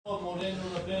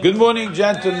Good morning,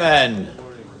 gentlemen.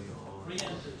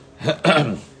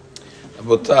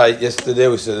 Yesterday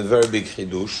we said a very big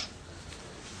Kiddush.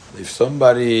 If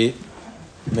somebody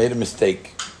made a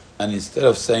mistake and instead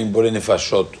of saying Borei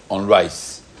Nefashot on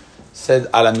rice, said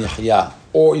Ala Mihya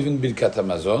or even Birkat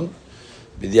Hamazon,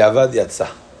 B'diavad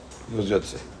Yatsa. It was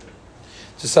Yotze.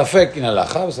 It's a Safek in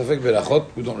Halacha, Safek Berachot,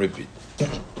 we don't repeat.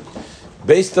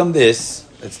 Based on this,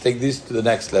 let's take this to the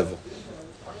next level.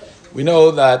 We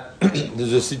know that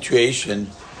there's a situation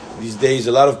these days,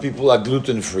 a lot of people are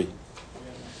gluten-free.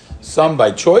 Some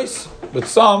by choice, but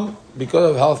some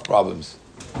because of health problems.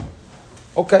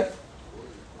 Okay.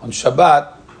 On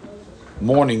Shabbat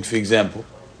morning, for example,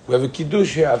 we have a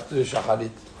Kiddush here after the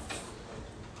Shacharit.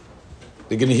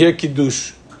 They're going to hear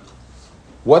Kiddush.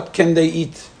 What can they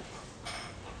eat?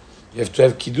 You have to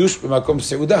have Kiddush b'makom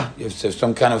seudah. You have to have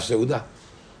some kind of seudah.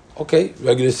 Okay,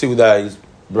 regular seudah is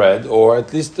bread, or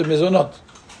at least the mezonot.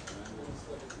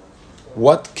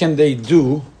 What can they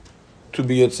do to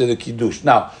be yotzei the Kiddush?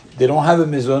 Now, they don't have a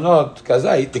mezonot,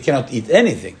 kazai, they cannot eat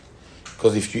anything.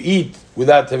 Because if you eat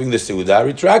without having the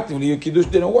seudah, retroactively your Kiddush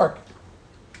didn't work.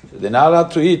 So they're not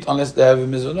allowed to eat unless they have a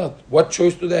mezonot. What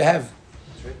choice do they have?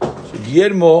 So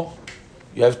Guillermo,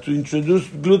 you have to introduce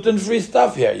gluten-free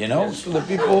stuff here, so the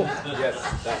people...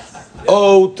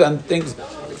 oat and things.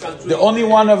 The only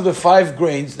one of the 5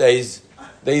 grains that is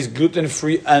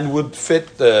gluten-free and would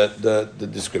fit the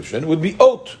description would be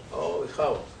oat.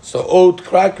 So oat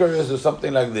crackers or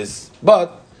something like this.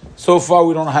 But so far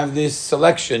we don't have this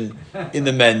selection in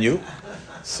the menu.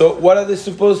 So what are they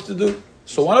supposed to do?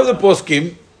 So one of the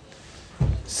poskim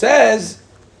says,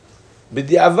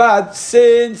 B'diavad,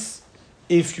 since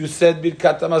if you said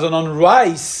Birkat Hamazon on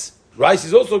rice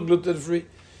is also gluten-free.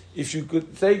 If you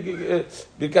could say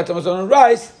Birkat Hamazon on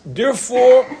rice,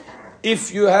 therefore,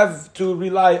 if you have to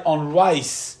rely on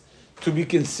rice to be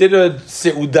considered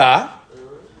seudah,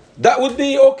 that would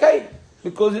be okay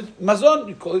because it's mazon.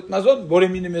 You call it mazon.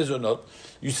 Borei mini mezonot.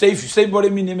 If you say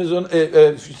borei mini mezon,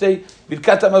 if you say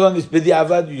Birkat Hamazon is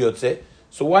b'diavad yotze,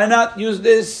 so why not use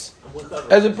this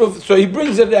as a proof? So he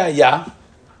brings a re'ayah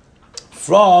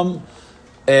from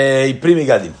Pri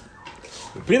Megadim.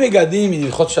 Pri Megadim in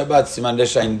Ilchot Shabbat Siman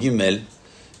Resha in Gimel,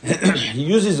 he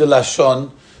uses the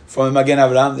lashon from a Magen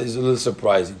Avraham that is a little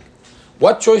surprising.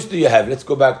 What choice do you have? Let's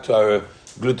go back to our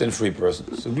gluten-free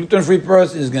person. So gluten-free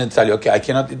person is going to tell you, okay, I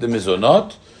cannot eat the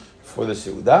mezonot for the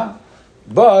seudah,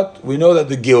 but we know that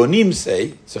the Geonim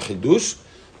say, it's a chidush,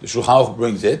 the Shulchan Aruch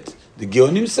brings it, the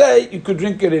Geonim say you could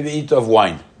drink a revi'it of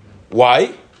wine.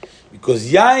 Why?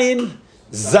 Because yain,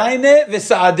 zayne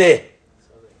v'sa'adeh.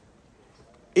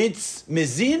 It's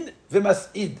mezin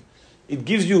v'mas'id. It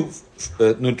gives you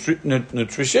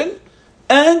nutrition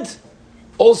and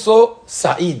also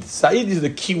sa'id. Sa'id is the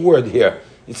key word here.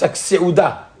 It's like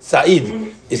seudah,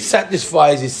 sa'id. It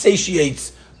satisfies, it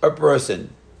satiates a person.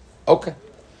 Okay.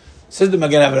 Says the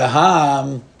Magen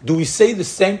Avraham, do we say the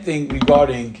same thing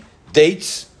regarding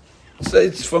dates? So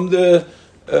it's from the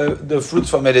fruits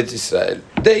from Eretz Israel.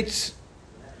 Dates.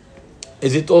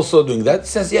 Is it also doing that? It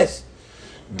says yes.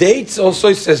 Dates also,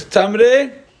 it says tamre.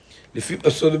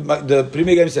 So the Pri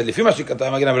Megadim said, לפי מה שכתב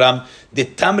מגן אברהם,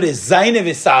 דתמרה זיינה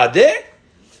וסעדה,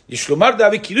 יש לומר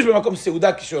דאבי קידוש במקום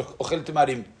סעודה כשאוכל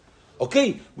תמרים.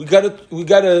 Okay, we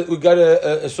got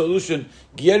a solution.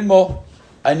 Guillermo,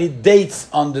 I need dates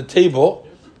on the table,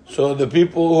 so the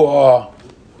people who are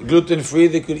gluten-free,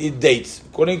 they could eat dates.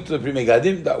 According to the Pri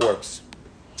Megadim, that works.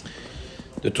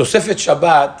 The Tosefet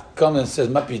Shabbat comes and says,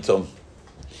 מה פתאום?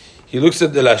 He looks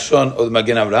at the lashon of the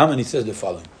Magen Avraham and he says the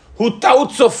following: Hu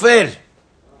ta'ut sofer.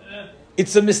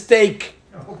 It's a mistake.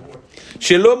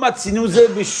 Shelo matzinu ze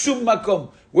b'shum makom.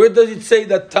 Where does it say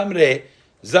that tamre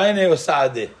zayne or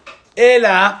saadeh?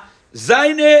 Ela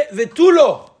zayne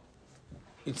vetulo.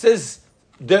 It says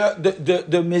the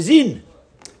mezin.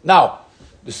 Now,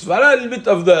 the svara a little bit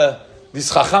of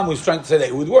this chacham who is trying to say that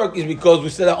it would work is because we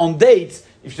said that on dates.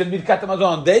 If you said Birkat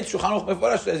Hamazon on dates, Shulchan Aruch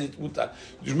Meforash says it mutar.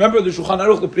 You remember the Shulchan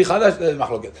Aruch, the Pri Chadash, that is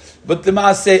machloket. But the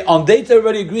Maaseh, on dates,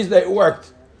 everybody agrees that it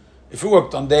worked. If it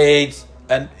worked on dates,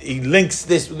 and he links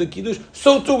this with the Kiddush,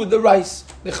 so too with the rice.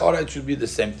 The Chara, it should be the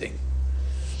same thing.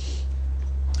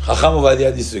 Chacham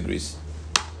Ovadia disagrees.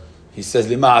 He says,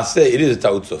 Maaseh, it is a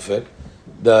Ta'ut Sofer.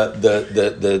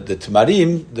 The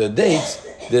Tmarim, the dates,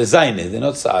 they're Zayneh, they're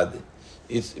not Sa'adeh.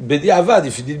 It's b'diavad.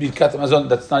 If you did Birkat Hamazon,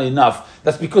 that's not enough.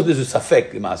 That's because there's a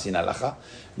safek l'maaseh in halacha.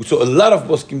 So a lot of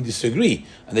poskim disagree,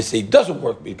 and they say it doesn't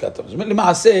work Birkat Hamazon.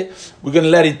 L'maaseh, we're going to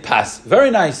let it pass.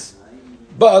 Very nice,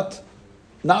 but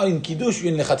now in Kiddush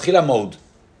you're in lechatchila mode.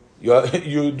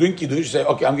 You're doing Kiddush. You say,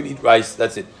 okay, I'm going to eat rice.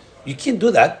 That's it. You can't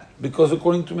do that because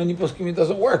according to many poskim it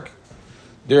doesn't work.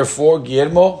 Therefore,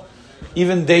 Guillermo,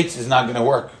 even dates is not going to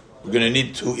work. We're going to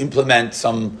need to implement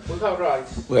some... Without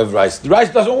rice. We have rice. The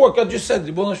rice doesn't work. I just said,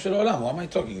 Ribono Shel Olam. What am I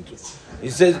talking to? He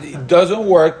says it doesn't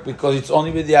work because it's only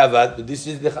with the avad, but this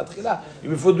is the chatchila.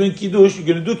 Before doing Kiddush, you're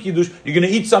going to do Kiddush, you're going to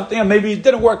eat something, and maybe it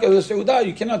didn't work as a seudah.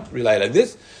 You cannot rely like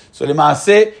this. So,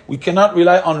 Lemaaseh, we cannot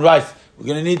rely on rice. We're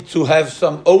going to need to have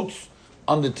some oats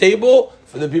on the table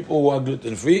for the people who are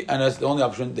gluten-free, and that's the only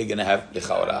option they're going to have.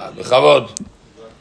 L'chaora. B'chavod.